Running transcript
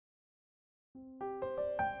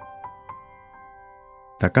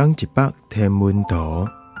逐天一百天文图，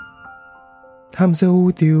探索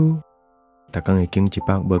宇宙。逐天会经一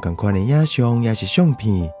百无同款的影像，也是相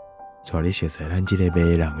片，带你熟悉咱这个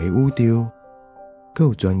迷人的宇宙。更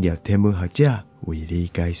有专业天文学者为你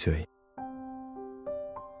解说。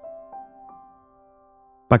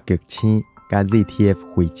北极星甲 ZTF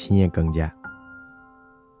彗星的光热。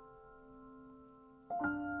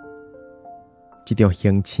这张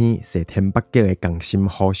行星射天北极的共振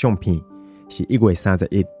弧相片，是1月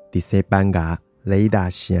31日伫西班牙雷达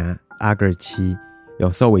城阿格市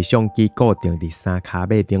用数位相机固定伫3脚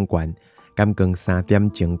尾顶悬，感光3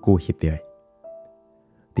点钟久翕到的。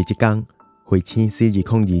伫这天，彗星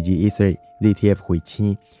C2021 ZTF 彗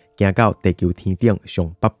星行到地球天顶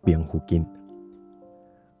上北边附近。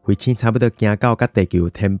彗星差不多行到甲地球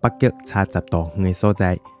天北极差10度远的所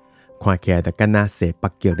在，看起来就敢若射北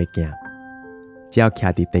极咧行。只要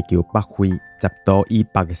徛伫地球北纬10度以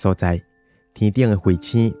北的所在，天顶的彗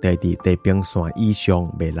星就会伫地平线以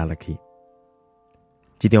上袂落落去。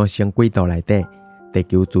这张星轨道内底，地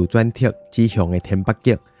球自转体指向的天北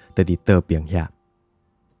极就伫倒边遐。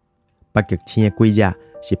北极星的轨热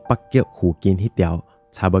是北极附近迄条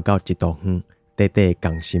差不到1度远短短的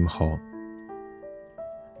共振弧。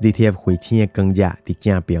ZTF 彗星的光热伫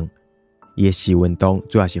正边，伊的视运动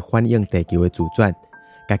主要是反映地球的自转，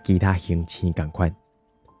甲其他行星同款。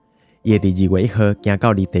伊会伫2月1號行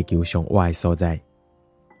到离地球上歪的所在。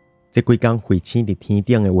这几天彗星伫天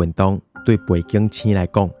顶的运动，对背景星来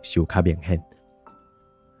讲是有较明显。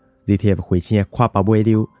ZTF 彗星的跨北尾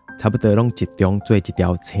流差不多拢集中做一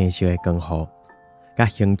条青色的光弧，甲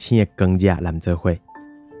行星的光热连做伙，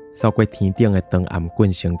扫过天顶的长暗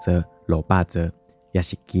棍星座、罗巴座，也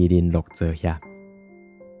是麒麟6座遐。